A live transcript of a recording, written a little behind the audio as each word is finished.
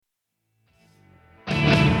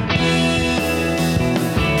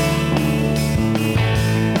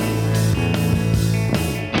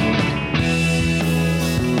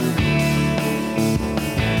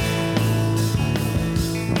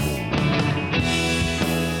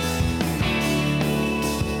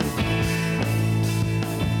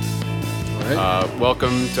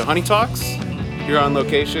Welcome to Honey Talks. Here on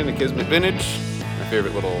location at Kismet Vintage, my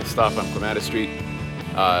favorite little stop on Clematis Street.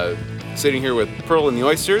 Sitting here with Pearl and the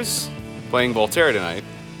Oysters, playing Voltaire tonight.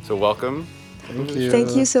 So welcome. Thank you.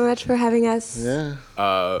 Thank you so much for having us. Yeah.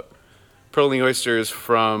 Pearl and the Oysters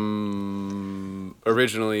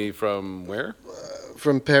originally from where?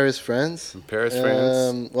 From Paris, France. From Paris,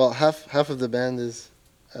 France. Well, half of the band is,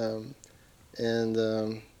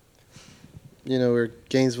 we're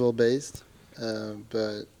Gainesville based,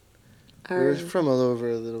 but we're from all over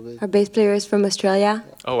a little bit. Our bass player is from Australia,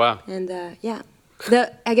 Oh wow. and I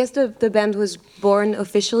guess the band was born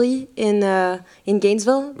officially in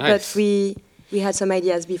Gainesville, Nice. but we had some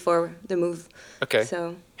ideas before the move. Okay.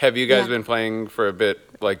 So Have you guys yeah. been playing for a bit,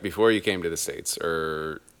 like before you came to the States,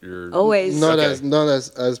 or you're? Always Not Okay.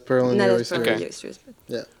 as Pearl and not the as Oysters. for Okay. the Oysters, but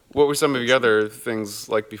Yeah. What were some of your other things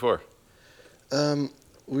like before?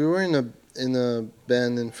 We were in a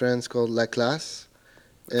band in France called La Classe,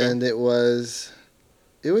 Okay. and it was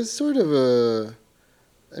sort of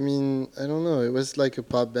I don't know, it was like a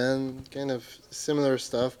pop band, kind of similar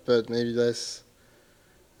stuff, but maybe less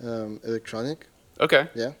electronic. Okay.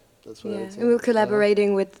 Yeah, that's what I yeah, would say. and we were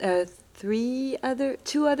collaborating with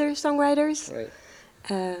two other songwriters, Right.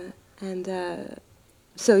 and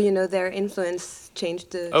so their influence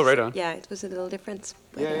changed the. Oh, right on. Yeah, it was a little different.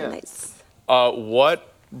 But Yeah, yeah. Nice.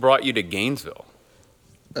 What brought you to Gainesville?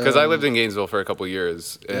 Because I Um, lived in Gainesville for a couple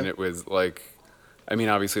years, and yeah. it was like,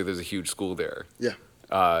 obviously there's a huge school there. Yeah.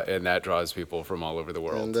 And that draws people from all over the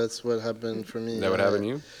world. And that's what happened for me. Is that what happened to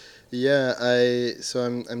you? Yeah,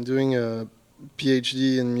 I'm doing a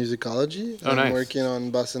PhD in musicology. Oh, I'm nice. working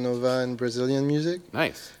on bossa nova and Brazilian music,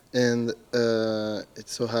 Nice. and it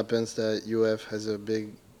so happens that UF has a big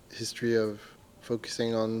history of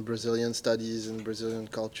focusing on Brazilian studies and Brazilian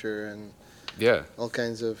culture and Yeah. all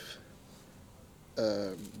kinds of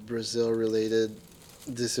Brazil-related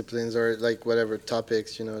disciplines or like whatever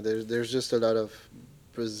topics. There's just a lot of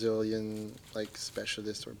Brazilian like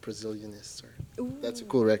specialists or Brazilianists. That's a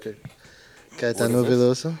cool record. Caetano What is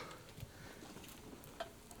this? Veloso.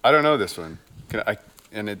 I don't know this one.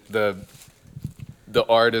 The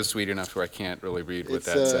art is sweet enough where I can't really read what It's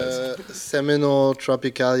that says. a seminal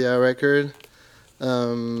Tropicalia record,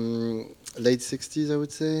 late '60s, I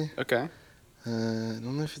would say. Okay. I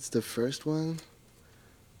don't know if it's the first one.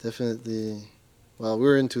 Definitely. Well,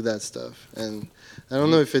 we're into that stuff, and I don't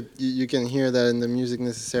know if you can hear that in the music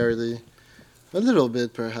necessarily. A little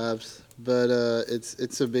bit, perhaps, but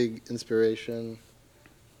it's a big inspiration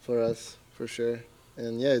for us, for sure.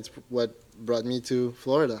 And yeah, it's what brought me to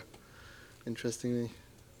Florida. Interestingly.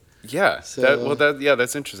 Yeah. So-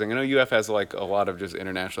 That's interesting. I know UF has like a lot of just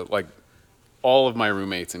international, like all of my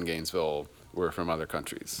roommates in Gainesville were from other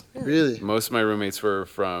countries. Really? Most of my roommates were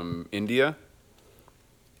from India,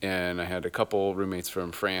 and I had a couple roommates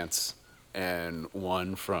from France, and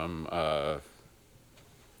one from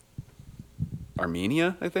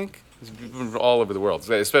Armenia, I think. All over the world,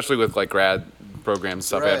 especially with like grad programs and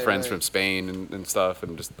stuff. I had Right, friends right. from Spain and stuff,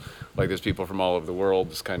 and just like there's people from all over the world,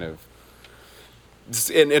 just kind of.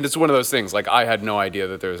 And it's one of those things. Like I had no idea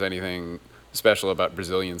that there was anything special about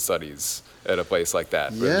Brazilian studies at a place like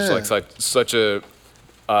that. But Yeah. it's like such a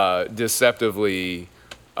deceptively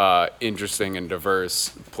interesting and diverse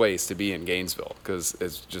place to be in Gainesville, because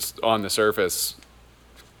it's just on the surface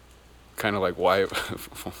kind of like, why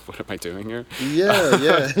what am I doing here?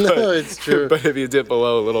 Yeah. No, it's true. But if you dip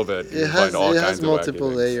below a little bit, you It find all has kinds of wacky multiple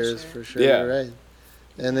things. layers for sure. Yeah. You're right,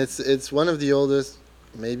 and it's one of the oldest,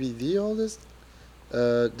 maybe the oldest,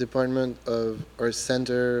 department of or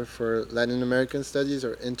center for Latin American studies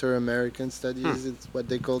or Inter-American studies. It's what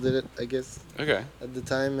they called it, I guess, Okay. at the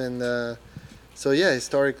time. And so yeah,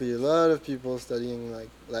 historically, a lot of people studying like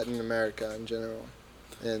Latin America in general,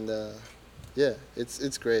 and yeah,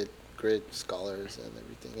 it's great scholars and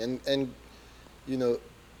everything, and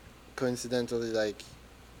coincidentally, like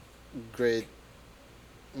great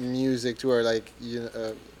music too, or like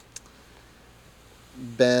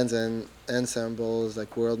bands and ensembles,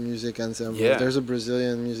 like world music ensemble. Yeah. There's a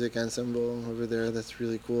Brazilian music ensemble over there that's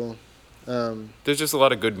really cool. There's just a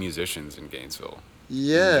lot of good musicians in Gainesville.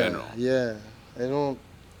 Yeah, general. yeah.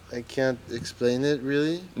 I can't explain it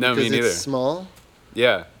really. No, me because neither. It's small,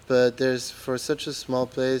 Yeah. but there's, for such a small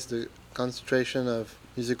place, the concentration of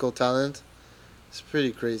musical talent is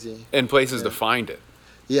pretty crazy. And places to Yeah. find it.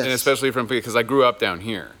 Yes. And especially because I grew up down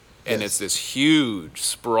here, and Yes. it's this huge,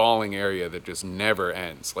 sprawling area that just never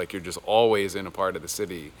ends. Like you're just always in a part of the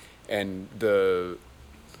city, and the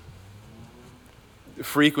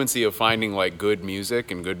frequency of finding like good music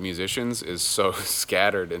and good musicians is so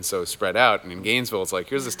scattered and so spread out. And in Gainesville, it's like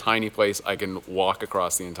here's this tiny place I can walk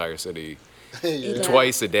across the entire city Yeah.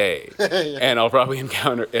 twice a day, Yeah. and I'll probably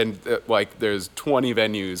encounter like there's 20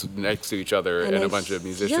 venues next to each other and I a bunch of feel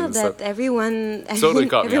musicians. that everyone, Totally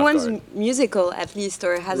caught me off everyone's guard. musical at least,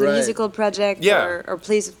 or has a Right. musical project, Yeah. or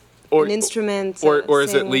plays Or- an instrument, or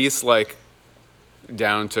is at sings. least like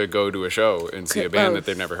down to go to a show and see a band that Both.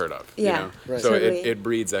 they've never heard of. Yeah, You know? Right. So totally. it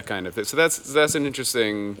breeds that kind of thing. So that's an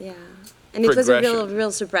interesting. Yeah, and it was a Progression.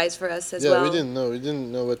 real surprise for us as Yeah, well. we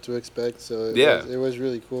didn't know what to expect, so Yeah. it was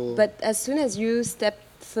really cool. But as soon as you stepped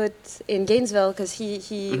foot in Gainesville, because he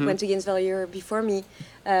Mm-hmm. went to Gainesville a year before me,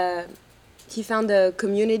 he found a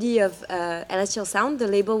community of Celestial Sound, the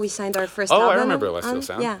label we signed our first Oh, I album remember Celestial on.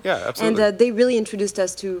 Sound. Yeah, Yeah, absolutely. And they really introduced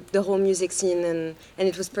us to the whole music scene, and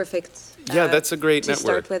it was perfect. Yeah, that's a great to network.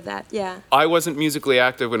 start with that. Yeah. I wasn't musically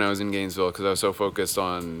active when I was in Gainesville because I was so focused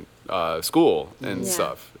on school and Yeah.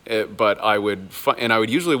 stuff. But I would and I would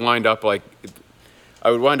usually wind up like I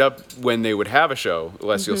would wind up when they would have a show,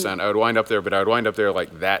 Celestial Mm-hmm. Sound. I would wind up there, but I would wind up there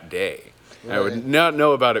like that day. And I would Right. not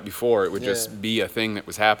know about it before. It would Yeah. just be a thing that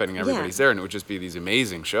was happening. Everybody's there, and it would just be these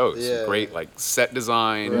amazing shows. Yeah. Great like set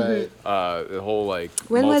design, Right. the whole like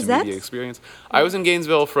When was that? multimedia experience. I was in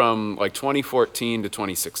Gainesville from like 2014 to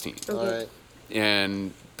 2016, All right,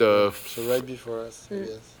 and the so right before us, I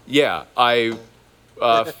guess. yeah, I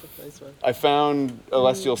Nice one. I found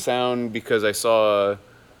Celestial Sound because I saw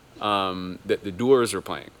that the Doors were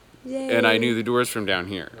playing, and I knew the Doors from down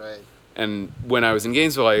here. Right. And when I was in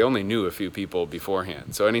Gainesville, I only knew a few people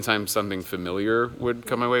beforehand. So anytime something familiar would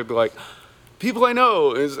come my way, I'd be like, "People I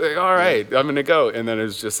know is like, all right. I'm gonna go." And then it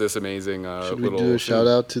was just this amazing Should we little do a shout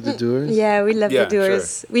out to the Doors? Yeah, we love Yeah, the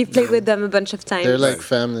Doors. We've played with them a bunch of times. They're like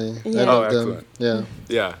family. Yeah. I Oh, love them. excellent.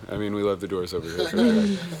 Yeah. Yeah, I mean, we love the Doors over here. For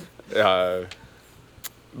sure.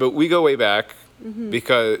 But we go way back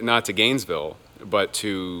because not to Gainesville, but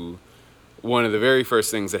to one of the very first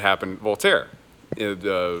things that happened at Voltaire. The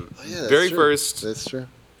Oh, yeah, that's very true. first, That's true.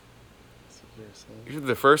 either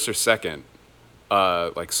the first or second,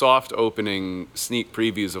 like soft opening sneak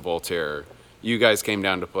previews of Voltaire. You guys came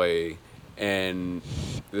down to play, and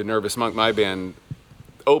the Nervous Monk, my band,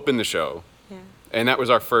 opened the show. Yeah. And that was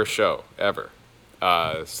our first show ever.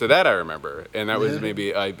 So that I remember, and that was Yeah.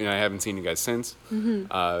 maybe I haven't seen you guys since,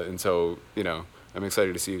 and so I'm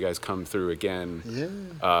excited to see you guys come through again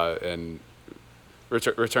Yeah. and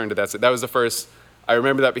return to that. So that was the first. I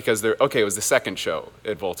remember that because it was the second show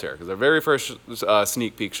at Voltaire because our very first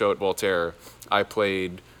sneak peek show at Voltaire, I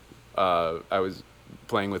played. I was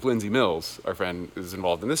playing with Lindsay Mills, our friend who's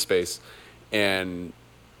involved in this space, and.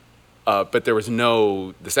 But there was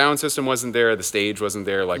the sound system wasn't there, the stage wasn't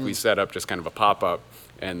there. Like we set up just kind of a pop-up,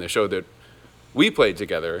 and the show that we played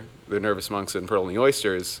together, the Nervous Monks and Pearl and the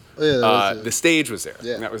Oysters, Oh, yeah, that was it. the stage was there.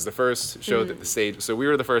 Yeah. And that was the first show that the stage, so we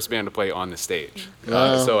were the first band to play on the stage.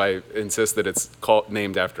 Wow. So I insist that it's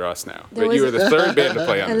named after us now. There But you were was the third band to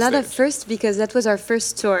play on a the lot stage. of firsts because that was our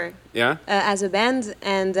first tour Yeah? as a band,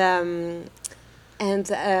 and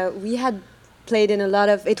we had played in a lot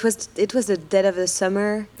of. It was the dead of the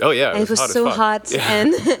summer. Oh, yeah. And it was hot as so fuck. hot, Yeah.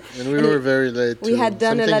 and And we were very late. we too. had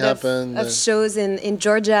done Something a lot happened, of shows in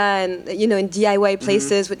Georgia and in DIY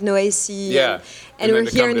places with no AC. Mm-hmm. Yeah. and then we're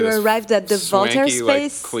to here come and to we this arrived at the Voltaire swanky,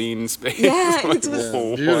 like, space. clean space. Yeah, Like, it was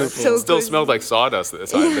whoa. beautiful. so Still cozy. smelled like sawdust at the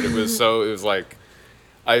time, but it was like,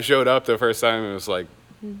 I showed up the first time and it was like,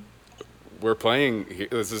 we're playing here.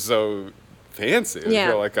 This is so fancy. I Yeah.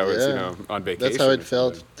 felt like I was, Yeah. on vacation. That's how it or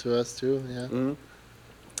felt something. to us too. Yeah. Mm-hmm.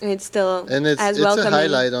 And it's still And it's as a welcoming.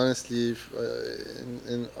 highlight, honestly,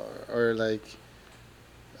 in our like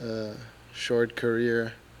short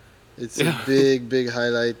career. It's Yeah. a big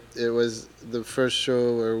highlight. It was the first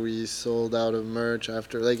show where we sold out of merch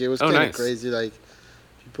after. Like it was Oh, kind of nice. crazy. Like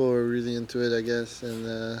people were really into it, I guess.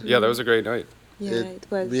 And Yeah, that was a great night. Yeah, it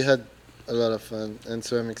was. we had a lot of fun, and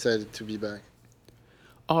so I'm excited to be back.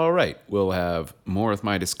 All right, we'll have more with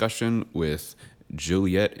my discussion with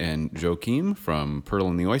Juliet and Joachim from Pearl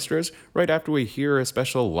and the Oysters right after we hear a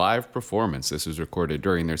special live performance. This was recorded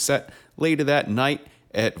during their set later that night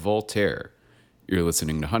at Voltaire. You're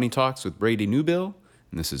listening to Honey Talks with Brady Newbill,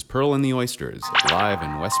 and this is Pearl and the Oysters live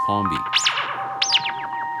in West Palm Beach.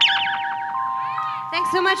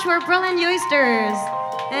 Thanks so much for Pearl and the Oysters.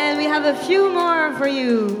 And we have a few more for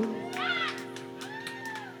you.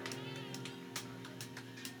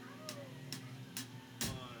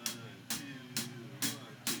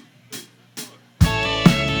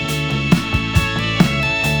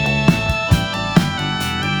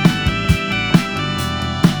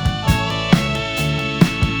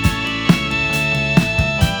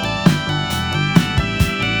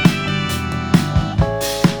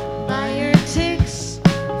 Buy your ticks,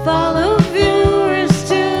 follow viewers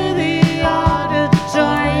to the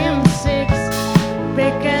auditorium 6.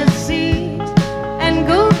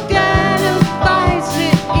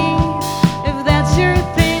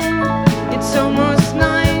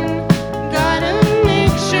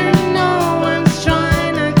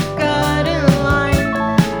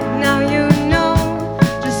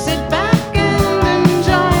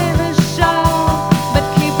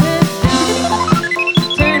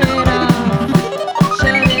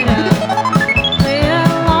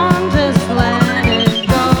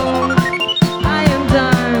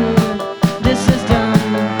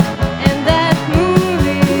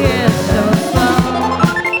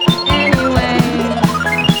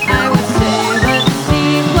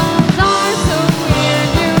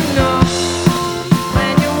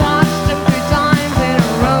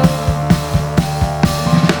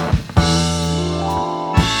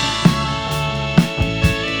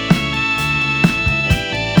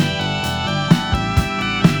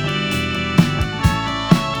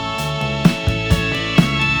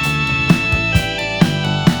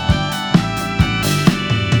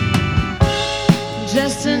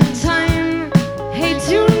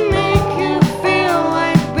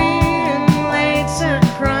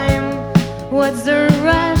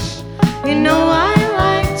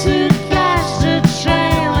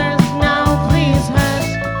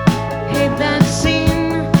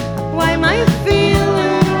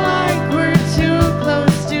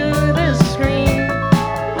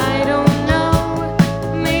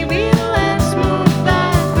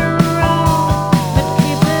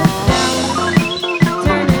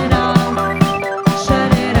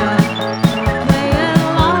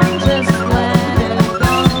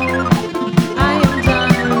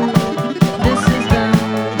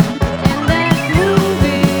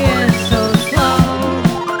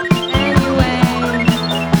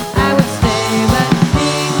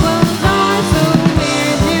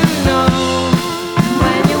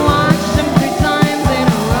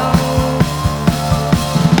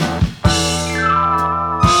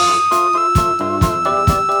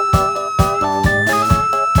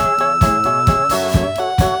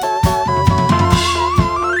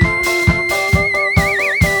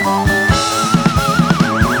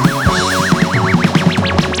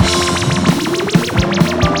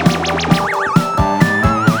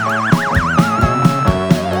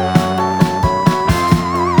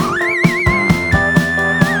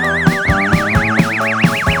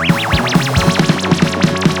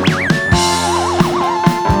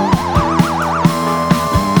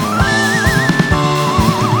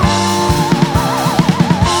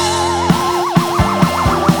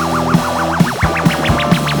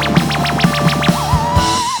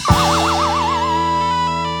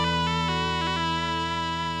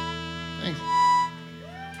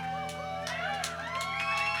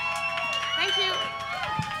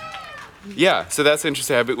 Yeah, so that's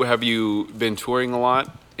interesting. Have you been touring a lot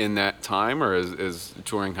in that time, or is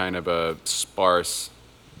touring kind of a sparse?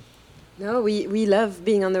 No, we love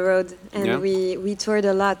being on the road, and Yeah? we toured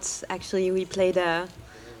a lot. Actually, we played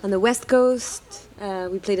on the West Coast.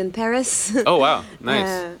 We played in Paris. Oh wow,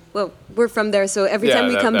 nice. Well, we're from there, so every Yeah, time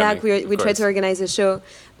we that- come that back, make- we of try course. to organize a show.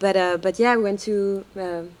 But yeah, we went to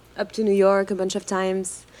up to New York a bunch of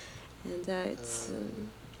times, and it's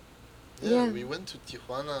yeah. We went to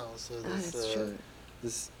Tijuana also that's true.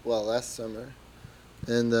 last summer,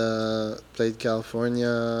 and played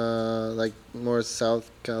California, like more South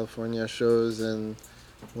California shows, and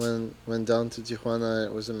went down to Tijuana.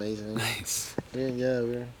 It was amazing. Nice.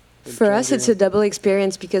 We're For us, it's a drinking. double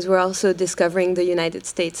experience because we're also discovering the United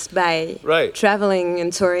States by Right. traveling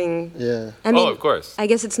and touring. Yeah. I mean, Oh, of course. I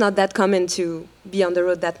guess it's not that common to be on the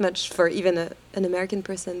road that much for even an American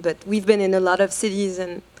person, but we've been in a lot of cities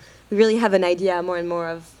and we really have an idea more and more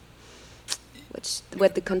of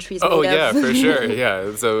what the country is Oh made yeah, of. for sure. Yeah,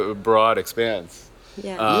 it's a broad expanse.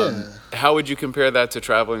 Yeah. How would you compare that to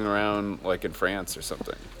traveling around like in France or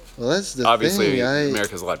something? Well, that's the Obviously, thing.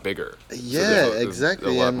 America's a lot bigger. So Yeah, there's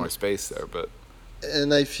exactly, a lot and- more space there, but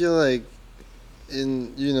And I feel like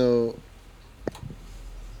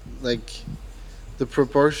like the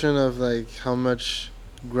proportion of like how much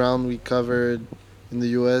ground we covered in the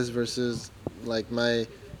US versus like my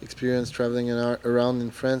experience traveling around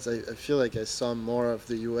in France, I feel like I saw more of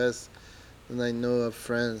the US than I know of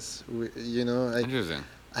France. interesting.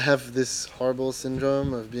 I have this horrible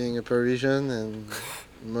syndrome of being a Parisian and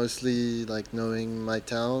mostly like knowing my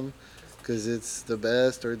town because it's the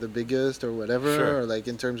best or the biggest or whatever, Sure. or like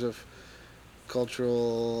in terms of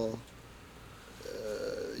cultural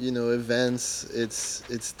events,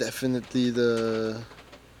 it's definitely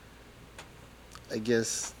I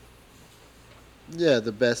guess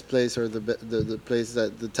the best place, or the place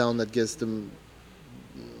that the town that gets the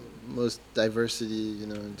most diversity,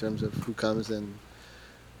 in terms of who comes and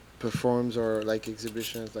performs, or like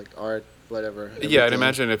exhibitions, like art, whatever. Yeah, I'd everything.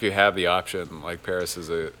 imagine if you have the option, like Paris is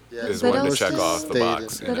Yeah. is But one to also- check off the Stayed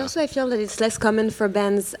box. in- You But know? also, I feel that it's less common for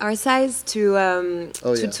bands our size to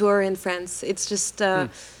Oh, yeah. tour in France. It's just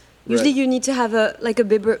usually Right. you need to have a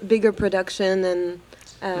bigger production and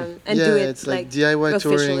yeah, do it it's like DIY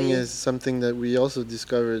touring officially. is something that we also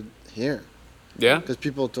discovered here, Yeah. because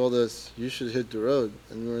people told us you should hit the road,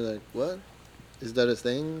 and we were like, what? Is that a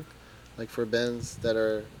thing? Like for bands that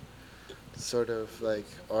are sort of like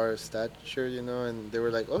our stature, and they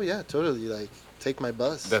were like, oh yeah, totally, like take my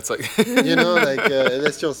bus. That's like. Like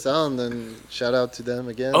Celestial Sound, and shout out to them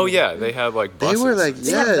again. Oh yeah, they have like buses. They were like,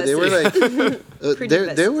 They have they were like, Pretty they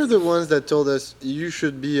buses. were the ones that told us you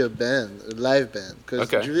should be a band, a live band, because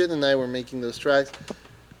Okay. Juliet and I were making those tracks,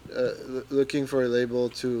 looking for a label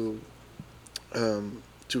to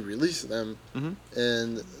release them, Mhm.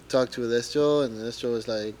 and talk to Celestial, and Celestial was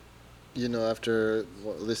like, after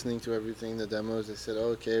listening to everything, the demos, they said, oh,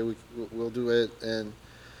 okay, we'll do it, and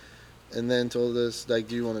then told us like,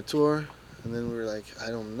 do you want to tour? And then we were like, I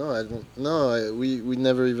don't know. We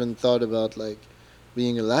never even thought about like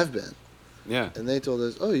being a live band. Yeah. And they told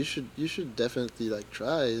us, oh, you should definitely like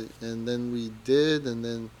try. And then we did, and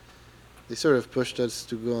then they sort of pushed us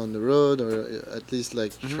to go on the road, or at least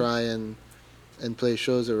like Mhm. try and play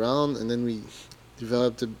shows around. And then we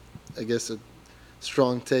developed a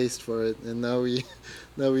strong taste for it. And now we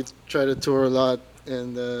try to tour a lot.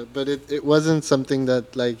 And but it wasn't something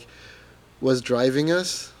that like was driving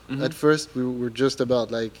us. Mhm. At first, we were just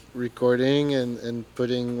about like recording and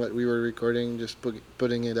putting what we were recording, just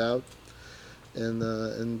putting it out, and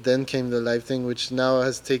then came the live thing, which now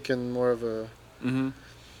has taken more of a, Mm-hmm.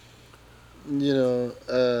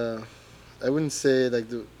 I wouldn't say like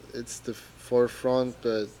it's the forefront,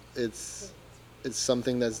 but it's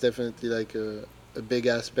something that's definitely like a big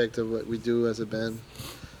aspect of what we do as a band.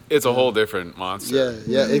 It's a whole different monster.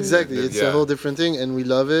 Yeah, exactly. It's Yeah. a whole different thing, and we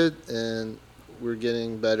love it, and we're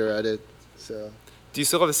getting better at it. So. Do you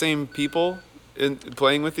still have the same people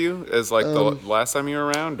playing with you as like the Um, last time you were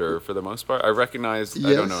around, or for the most part? I recognized.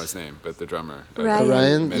 I don't know Yes. his name, but the drummer. Ryan.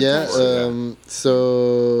 Ryan, Mentor, yeah. yeah.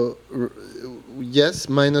 So yes,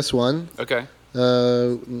 -1. Okay.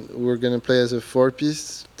 We're gonna play as a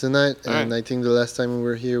 4-piece tonight, and Alright. I think the last time we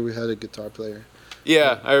were here, we had a guitar player.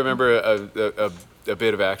 Yeah, I remember a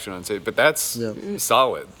bit of action on stage, but that's Yeah.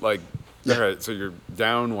 solid. Like, Yeah. all right, so you're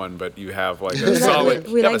down one, but you have like We a like- solid,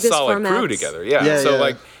 we you have like a this solid crew format. together. Yeah. Yeah, So yeah.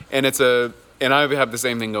 like, and and I have the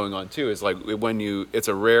same thing going on too. It's like when it's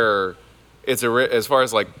a rare, as far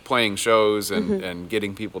as like playing shows and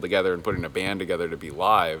getting people together and putting a band together to be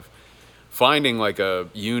live, finding like a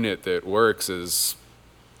unit that works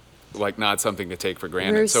like not something to take for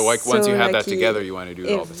granted. We're So like once so you have that lucky together, you want to do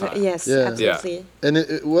it all the time. Yes, Yeah. absolutely. And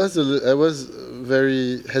it was I was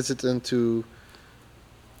very hesitant to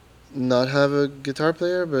not have a guitar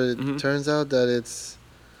player, but it Mhm. turns out that it's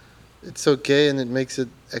okay, and it makes it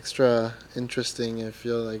extra interesting. I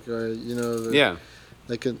feel like, or Yeah.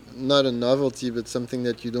 like not a novelty, but something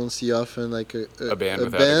that you don't see often, like A band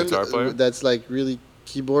without a guitar player? that's like really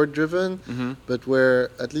keyboard driven, Mm-hmm. but where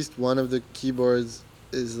at least one of the keyboards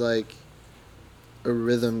is like a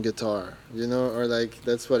rhythm guitar, or like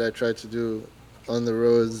that's what I try to do on the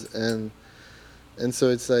roads, and so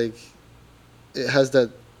it's like it has that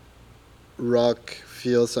rock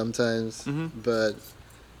feel sometimes, Mhm. but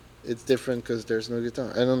it's different because there's no guitar.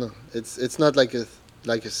 I don't know. It's not like a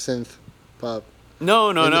synth pop.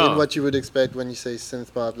 No, no, no. In what you would expect when you say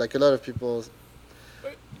synth pop. Like a lot of people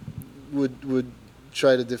would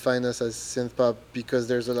try to define us as synth pop because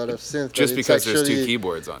there's a lot of synth. but Just it's because there's two actually-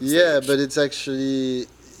 keyboards on stage. Yeah, but it's actually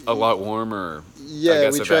a lot warmer. yeah. I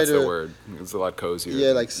guess we if try that's to the word. It's a lot cozier. yeah,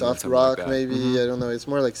 than- like than soft something like rock that. maybe. Mhm. I don't know. It's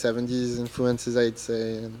more like 70s influences, I'd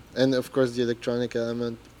say, and of course the electronic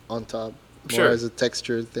element on top, more Sure. as a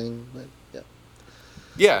textured thing. But yeah.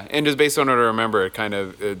 Yeah, and just based on what I remember,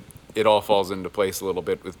 it all falls into place a little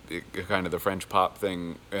bit with kind of the French pop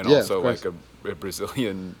thing, and Yeah, also of course. like a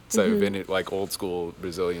Brazilian, like old school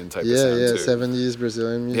Brazilian type of Yeah, sound yeah, too. 70s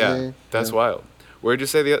Brazilian music. Yeah, that's wild. Where'd you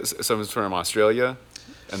say someone's from Australia,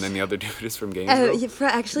 and then the other dude is from Gainesville?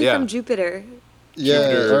 Actually Yeah. from Jupiter.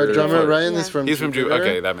 Yeah, Jupiter- our drummer Yeah. Ryan is Yeah. from He's from Jupiter.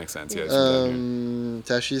 Okay, that makes sense. Yeah, he's from down here.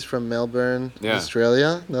 Tashi's from Melbourne, Yeah.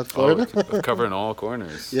 Australia, not Florida. Oh, covering all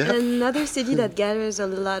corners. Yeah. Another city that gathers a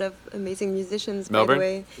lot of amazing musicians, Melbourne? by the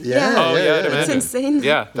way. Yeah, Oh yeah, I'd yeah. It's imagine. insane.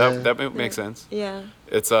 Yeah, Yeah. that makes sense. Yeah.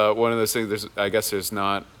 It's one of those things. I guess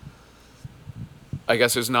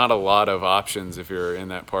there's not a lot of options if you're in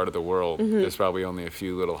that part of the world. There's probably only a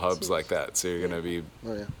few little hubs like that, so you're gonna be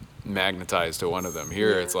Oh yeah. magnetized to one of them.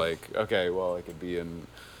 Here, Yeah. it's like, okay, well, I could be in.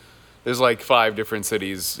 There's like 5 different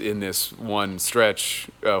cities in this one stretch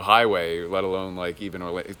of highway, let alone like even.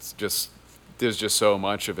 It's just there's just so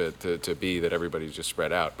much of it to be that everybody's just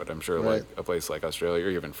spread out. But I'm sure Right. like a place like Australia or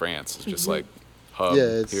even France is just like hub Yeah,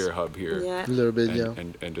 it's- here, hub here Yeah. A little bit, and,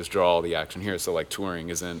 yeah. and just draw all the action here. So like touring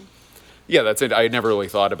isn't. Yeah, that's it. I never really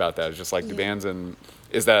thought about that. It's just like the Yeah. bands and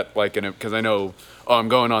is that like because I know I'm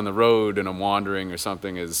going on the road and I'm wandering or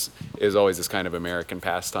something is always this kind of American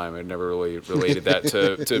pastime. I'd never really related that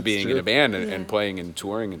to It's being in true. a band and Yeah. playing and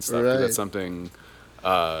touring and stuff. 'Cause Right. That's something.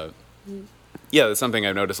 Yeah, that's something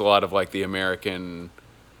I've noticed a lot of like the American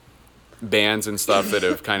bands and stuff that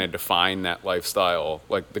have kind of defined that lifestyle,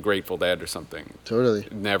 like the Grateful Dead or something. Totally.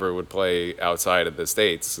 Never would play outside of the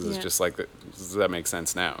States. It's Yeah. just like does that make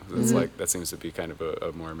sense now? It's like that seems to be kind of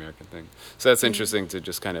a more American thing. So that's interesting to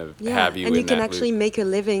just kind of Yeah, have you and in you can that actually loop. make a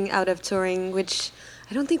living out of touring, which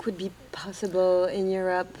I don't think would be possible in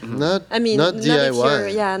Europe. Not I mean, not not if DIY.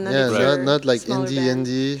 you're- yeah, not if you're not like smaller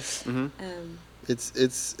indie. Um,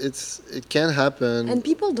 It can happen. and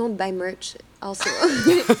people don't buy merch. Also,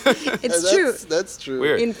 it's true. That's true.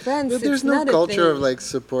 Weird. In France, But there's it's no not a culture of thing. like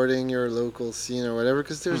supporting your local scene or whatever,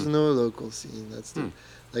 because there's Hmm. no local scene. That's.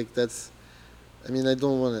 I mean, I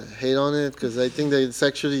don't want to hate on it because I think that it's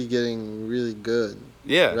actually getting really good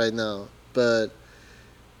Yeah. right now. But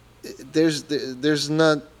there's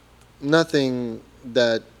nothing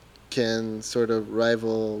that can sort of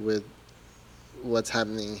rival with what's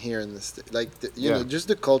happening here in the state. Like you Yeah. know, just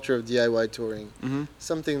the culture of DIY touring, Mhm.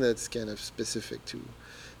 something that's kind of specific to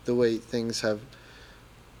the way things have,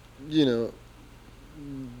 you know,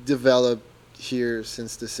 developed here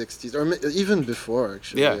since the 60s or even before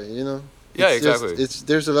actually. Yeah. You know. Yeah, It's just- exactly.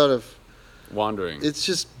 there's a lot of Wandering. it's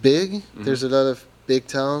just big. There's a lot of big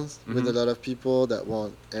towns with a Mhm. lot of people that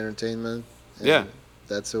want entertainment. And Yeah.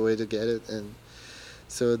 that's a way to get it. And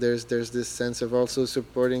so there's this sense of also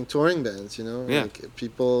supporting touring bands. You know, Yeah. like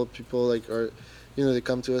people like are, you know, they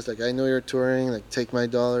come to us like, I know you're touring, like take my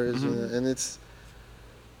dollars, you Mhm. know, and it's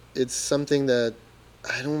something that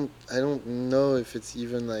I don't know if it's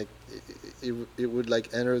even like it would like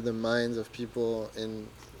enter the minds of people in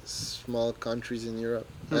small countries in Europe.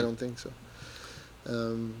 I Hmm. don't think so.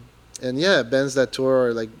 And yeah, bands that tour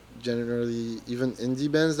are like generally even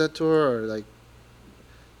indie bands that tour are like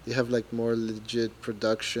they have like more legit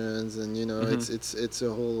productions, and you know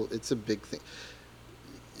Mhm. it's a big thing.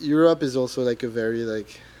 Europe is also like a very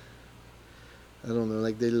like I don't know,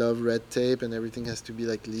 like they love red tape and everything has to be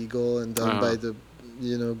like legal and done by Uh-huh. the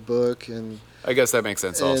book and I guess that makes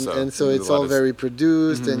sense also. and so There's it's a lot all of- very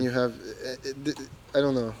produced and Mhm. you have I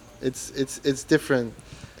don't know, it's different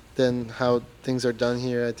than how things are done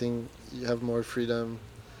here. I think you have more freedom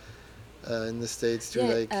in the States too,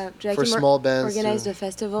 Yeah, like Joachim for small bands. organized too. a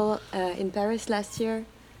festival in Paris last year.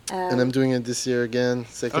 And I'm doing it this year again,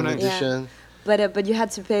 second nice. edition. But you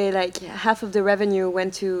had to pay like half of the revenue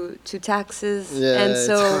went to taxes, Yeah, and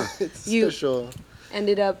so it's you special.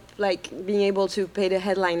 ended up like being able to pay the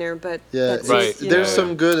headliner. But Yeah, that's Right, it, you there's know.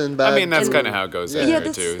 some good and bad. I mean, that's too. kind of how it goes Yeah. down Yeah, here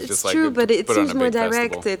that's too. It's it's just like true, to but it put on seems a more big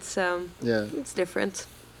direct. festival. Yeah, It's different.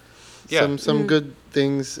 Yeah. some good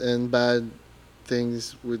things and bad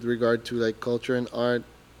things with regard to like culture and art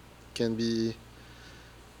can be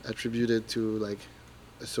attributed to like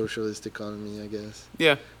a socialist economy, I guess.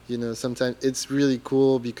 Yeah. You know, sometimes it's really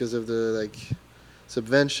cool because of the like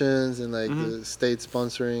subventions and like Mhm. the state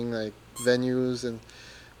sponsoring like venues, and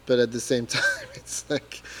but at the same time it's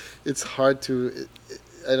like it's hard to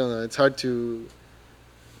I don't know, it's hard to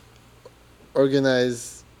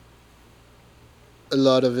organize a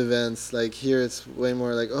lot of events. Like here it's way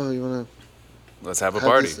more like, oh, you want Let's have to a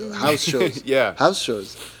party. house shows. Yeah. House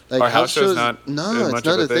shows. Like Are house shows not no, as it's much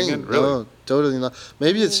not of a a thing thing. in- really? No, totally not.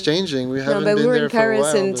 Maybe it's changing. We No, haven't but been we were there in for a Paris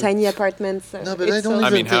while. in but- tiny apartments. No, but I it's don't so- I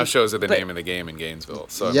even mean, house think- shows are the but- name of the game in Gainesville.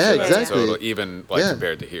 So I'm Yeah, sure that's exactly. total- even like Yeah.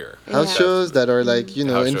 compared to here. house Yeah. shows that are like, you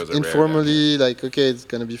know, House shows are rare down informally like, okay, it's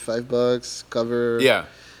gonna be $5 cover, Yeah.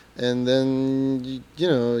 and then you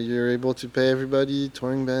know you're able to pay everybody,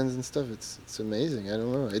 touring bands and stuff. It's amazing. I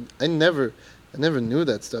don't know. I never knew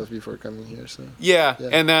that stuff before coming here. So Yeah, Yeah.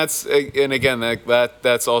 and and again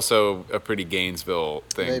that's also a pretty Gainesville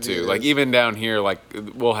thing Maybe too. it Like is. even down here, like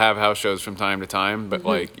we'll have house shows from time to time, but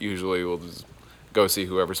like usually we'll just go see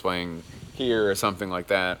whoever's playing here or something like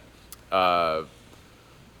that.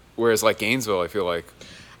 Whereas like Gainesville, I feel like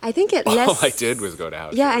I think it all less. I did was go to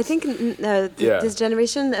house. Yeah, shows. I think Yeah. this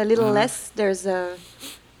generation a little less.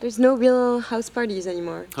 There's no real house parties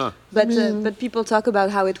anymore. Huh. But people talk about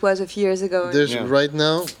how it was a few years ago. there's Yeah. right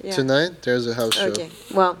now Yeah. tonight there's a house show. Okay,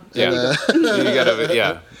 well, Yeah, And, you gotta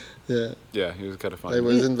yeah yeah. yeah. He was kind of fun. I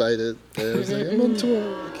was invited. I was like, I'm on tour.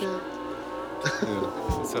 Okay.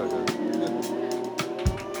 Yeah, so good.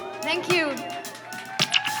 Thank you.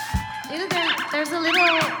 You know, there's a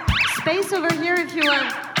little space over here if you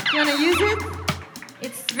want to use it.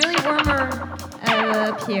 It's really warmer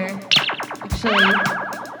up here, actually.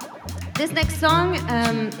 This next song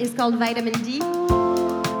is called Vitamin D.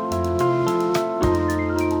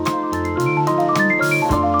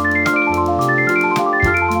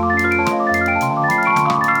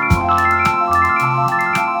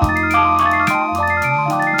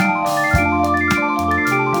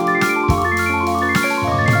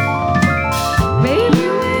 Baby,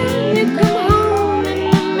 when you come home in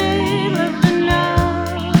the middle of the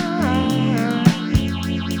night,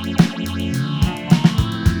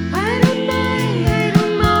 I don't mind, I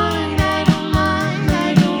don't mind, I don't mind.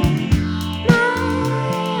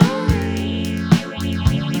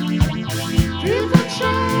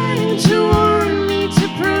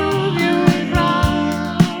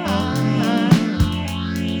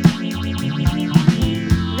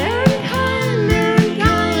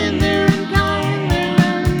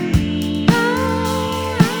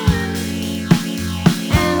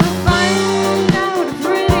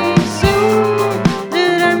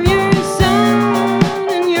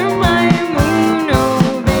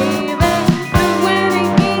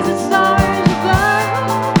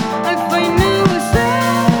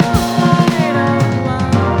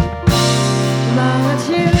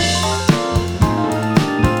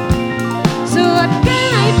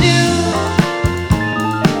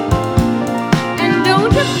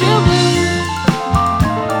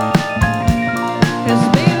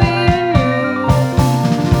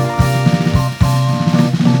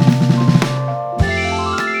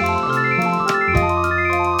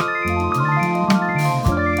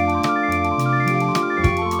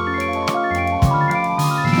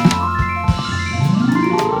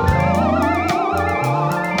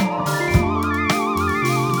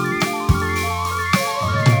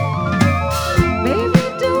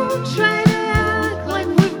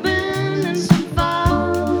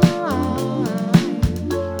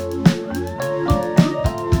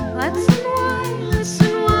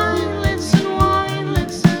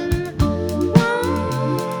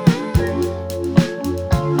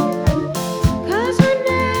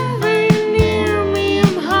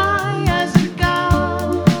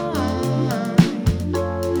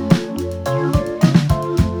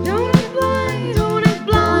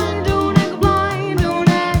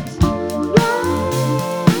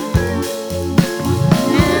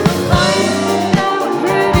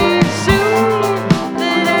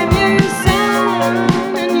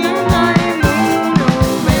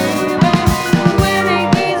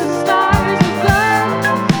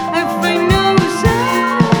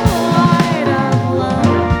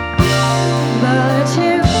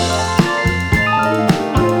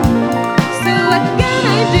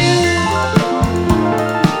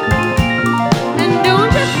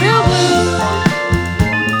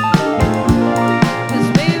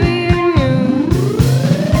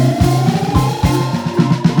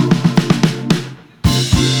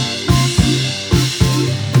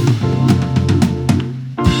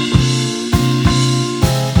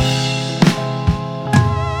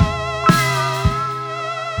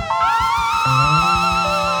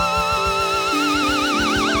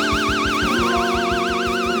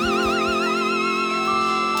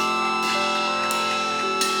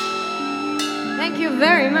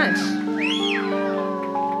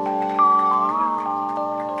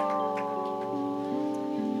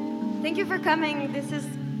 Thank you for coming. This is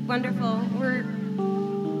wonderful.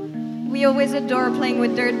 We always adore playing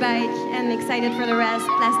with Dirtbike and excited for the rest.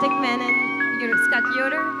 Plastic Man and Scott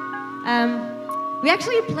Yoder. We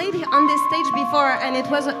actually played on this stage before, and it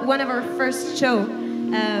was one of our first show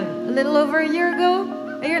a little over a year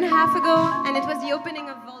and a half ago, and it was the opening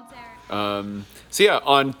of Voltaire. So yeah,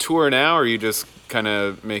 on tour now, or are you just kind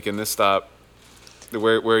of making this stop?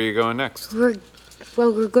 Where are you going next?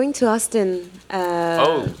 We're going to Austin.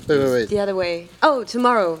 Wait. The other way. Oh,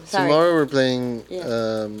 tomorrow. Sorry. Tomorrow we're playing.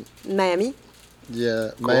 Yeah. Miami.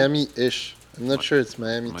 Yeah, Cool. Miami-ish. I'm not sure it's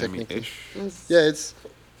Miami technically. Miami-ish. Yeah, it's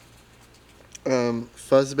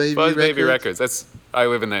Fuzz Baby Buzz Baby Records. Records. I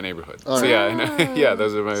live in that neighborhood. Oh, So yeah, I know. Yeah,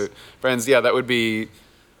 those are my friends. Yeah, that would be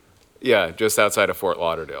just outside of Fort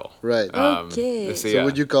Lauderdale. Right. Okay. So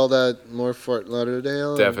would you call that more Fort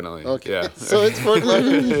Lauderdale? or- Definitely, Okay. yeah. So it's Fort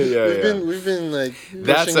Lauderdale. Yeah, We've been like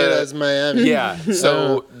That's pushing it a- as Miami. Yeah.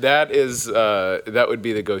 So that would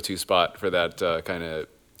be the go-to spot for that kind of,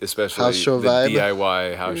 especially House show the vibe.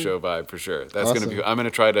 DIY house show vibe for sure. That's gonna be. Awesome. I'm gonna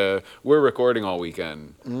try to. We're recording all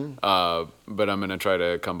weekend, but I'm gonna try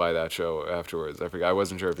to come by that show afterwards. I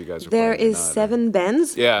wasn't sure if you guys were. There playing or is not. 7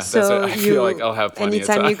 bands. Yeah, that's so it. I feel like I'll have plenty of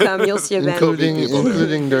anytime you time. come, you'll see a band. including people.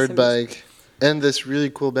 including Dirtbike, and this really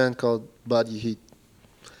cool band called Body Heat.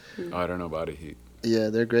 Oh, I don't know Body Heat. Yeah,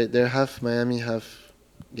 they're great. They're half Miami, half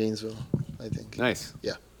Gainesville, I think. Nice.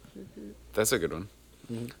 Yeah. That's a good one.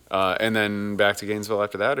 And then back to Gainesville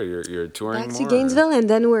after that, or you're touring Back more? to or- Gainesville, and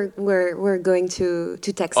then we're going to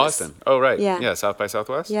Texas. Austin. Oh right. Yeah. Yeah. South by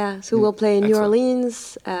Southwest. Yeah, so we'll play in New Excellent.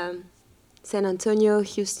 Orleans, San Antonio,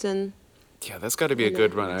 Houston. Yeah, that's got to be a And,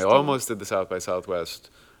 good run. I Austin. almost did the South by Southwest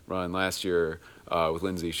run last year with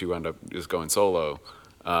Lindsay. She wound up just going solo.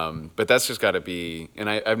 But that's just got to be, and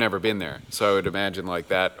I've never been there, so I would imagine like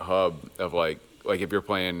that hub of like if you're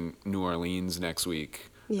playing New Orleans next week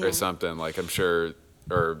Yeah. or something, like I'm sure,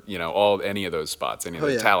 or any of those spots, any of Oh,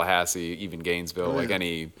 the yeah. Tallahassee, even Gainesville, Oh, like yeah.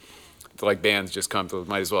 any. Like bands just come to,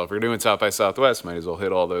 might as well, if we're doing South by Southwest, might as well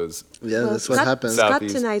hit all those. Yeah, Well, that's what Scott, happens. South- Scott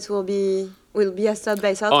Southeast. tonight will be at South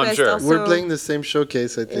by Southwest. sure. Also. We're playing the same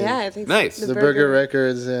showcase, I think. Yeah, I think Nice. so. The Burger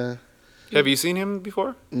Records, yeah. Have you seen him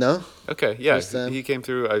before? No? Okay, yeah, First time. he came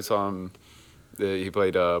through. I saw him. He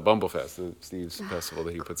played Bumblefest, Steve's festival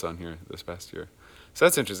that he puts on here this past year. So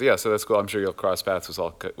that's interesting. Yeah, so that's cool. I'm sure you'll cross paths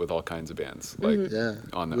with all kinds of bands. Like Yeah.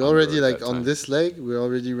 on the We already, road like, that on time. this leg, we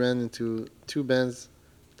already ran into 2 bands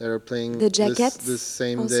that are playing The Jackets this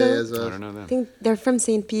same also? day as I well. don't know I them. think they're from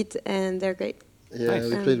St. Pete and they're great. Yeah, Nice.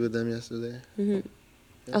 we played with them yesterday.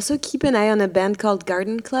 Also, keep an eye on a band called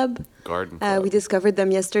Garden Club. Garden Club. We discovered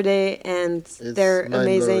them yesterday, and they're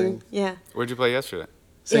amazing. mind-blowing. Yeah, Where'd you play yesterday?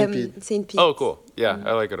 St. Pete. St. Pete. Oh, cool. Yeah,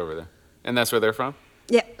 I like it over there. And that's where they're from?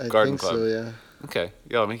 Yeah, I Garden think Club. so, yeah. Okay.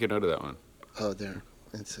 Yeah, I'll make a note of that one. Oh, they're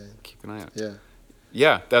insane. Keep an eye out. Yeah.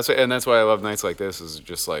 Yeah, that's why I love nights like this. Is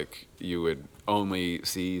just like you would only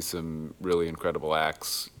see some really incredible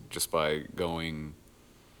acts just by going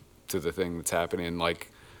to the thing that's happening. Like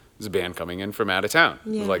there's a band coming in from out of town.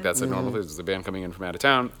 Yeah. Like that's a normal thing. There's a band coming in from out of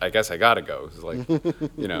town. I guess I gotta go. It's like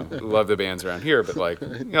love the bands around here, but like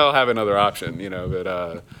I'll have another option.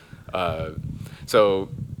 But so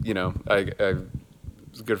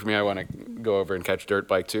it's good for me. I want to go over and catch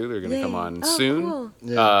Dirtbike too. They're gonna come Yay. on Oh, soon. cool.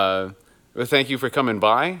 Yeah. But thank you for coming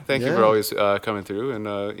by. Thank you for Yeah. always coming through, and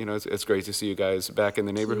it's great to see you guys back in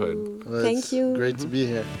the neighborhood. Well, Thank it's you. Great to be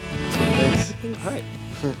here. Thanks. All right.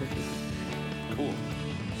 Cool.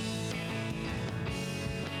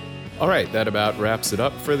 All right, that about wraps it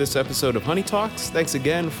up for this episode of Honey Talks. Thanks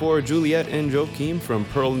again for Juliet and Joaquim from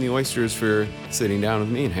Pearl and the Oysters for sitting down with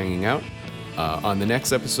me and hanging out. On the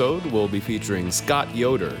next episode, we'll be featuring Scott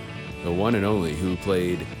Yoder, the one and only who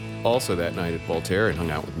played also that night at Voltaire and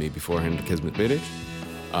hung out with me beforehand at Kismet Vintage.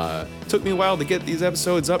 Took me a while to get these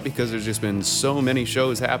episodes up because there's just been so many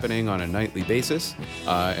shows happening on a nightly basis,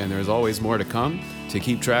 and there's always more to come. To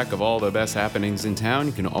keep track of all the best happenings in town,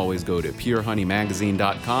 you can always go to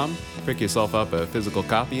purehoneymagazine.com, pick yourself up a physical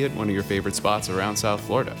copy at one of your favorite spots around South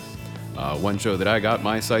Florida. One show that I got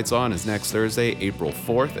my sights on is next Thursday, April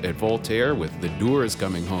 4th at Voltaire with The Doors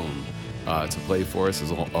coming home to play for us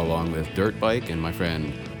along with Dirtbike and my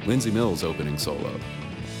friend Lindsay Mills opening solo.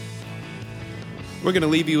 We're going to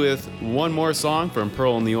leave you with one more song from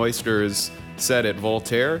Pearl and the Oysters set at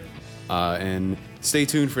Voltaire. And stay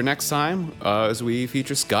tuned for next time as we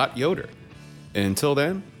feature Scott Yoder. Until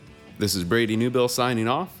then, this is Brady Newbill signing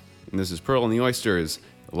off. And this is Pearl and the Oysters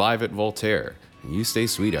live at Voltaire. And you stay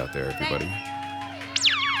sweet out there, everybody.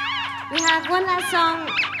 We have one last song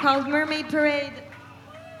called Mermaid Parade,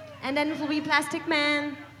 and then it will be Plastic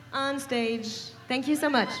Man, on stage. Thank you so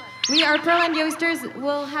much. We are Pearl and the Oysters.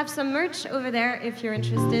 We'll have some merch over there if you're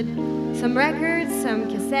interested. Some records, some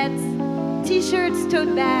cassettes, t-shirts,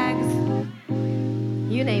 tote bags,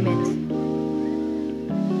 you name it.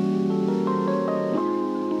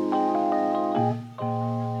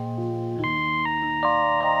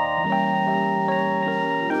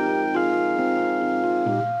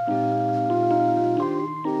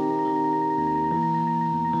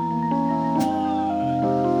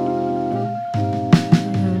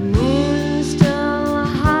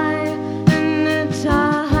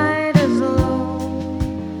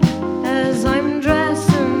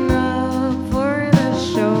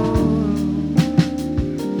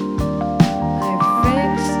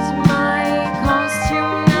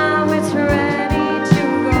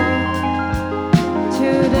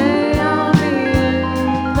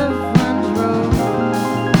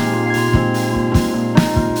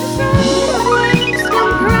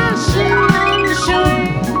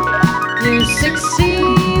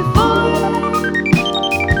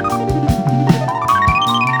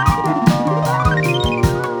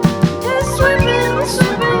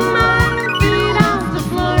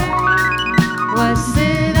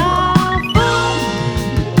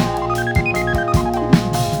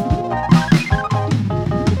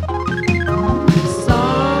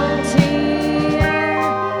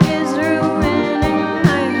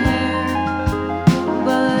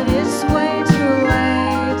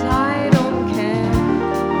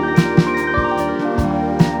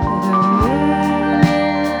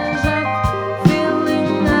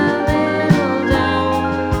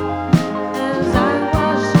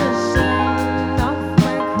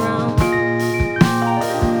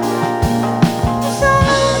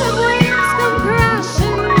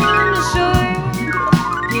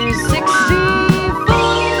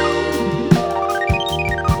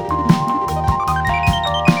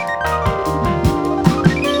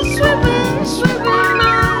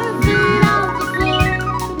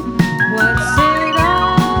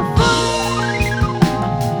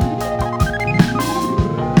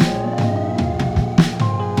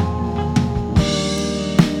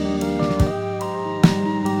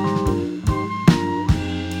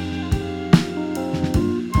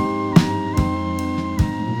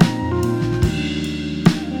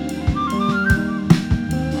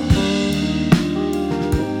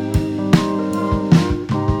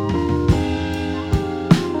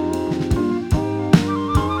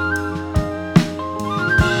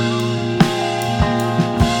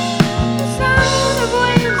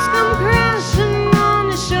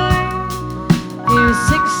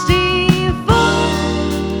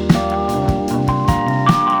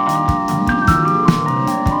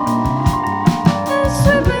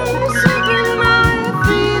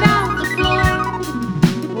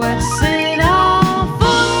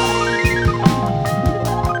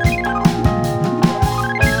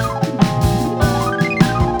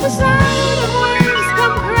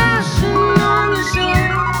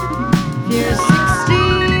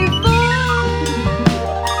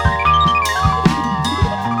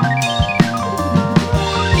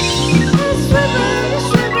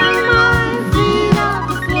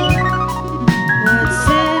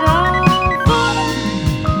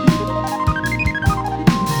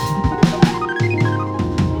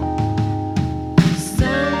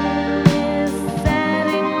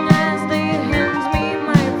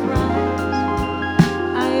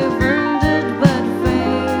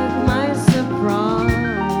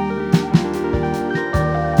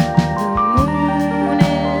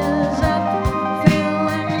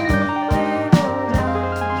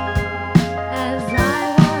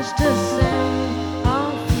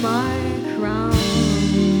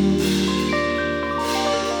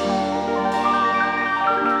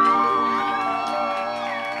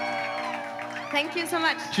 Thank you so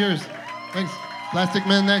much. Cheers. Thanks. Plastic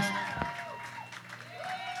Man next.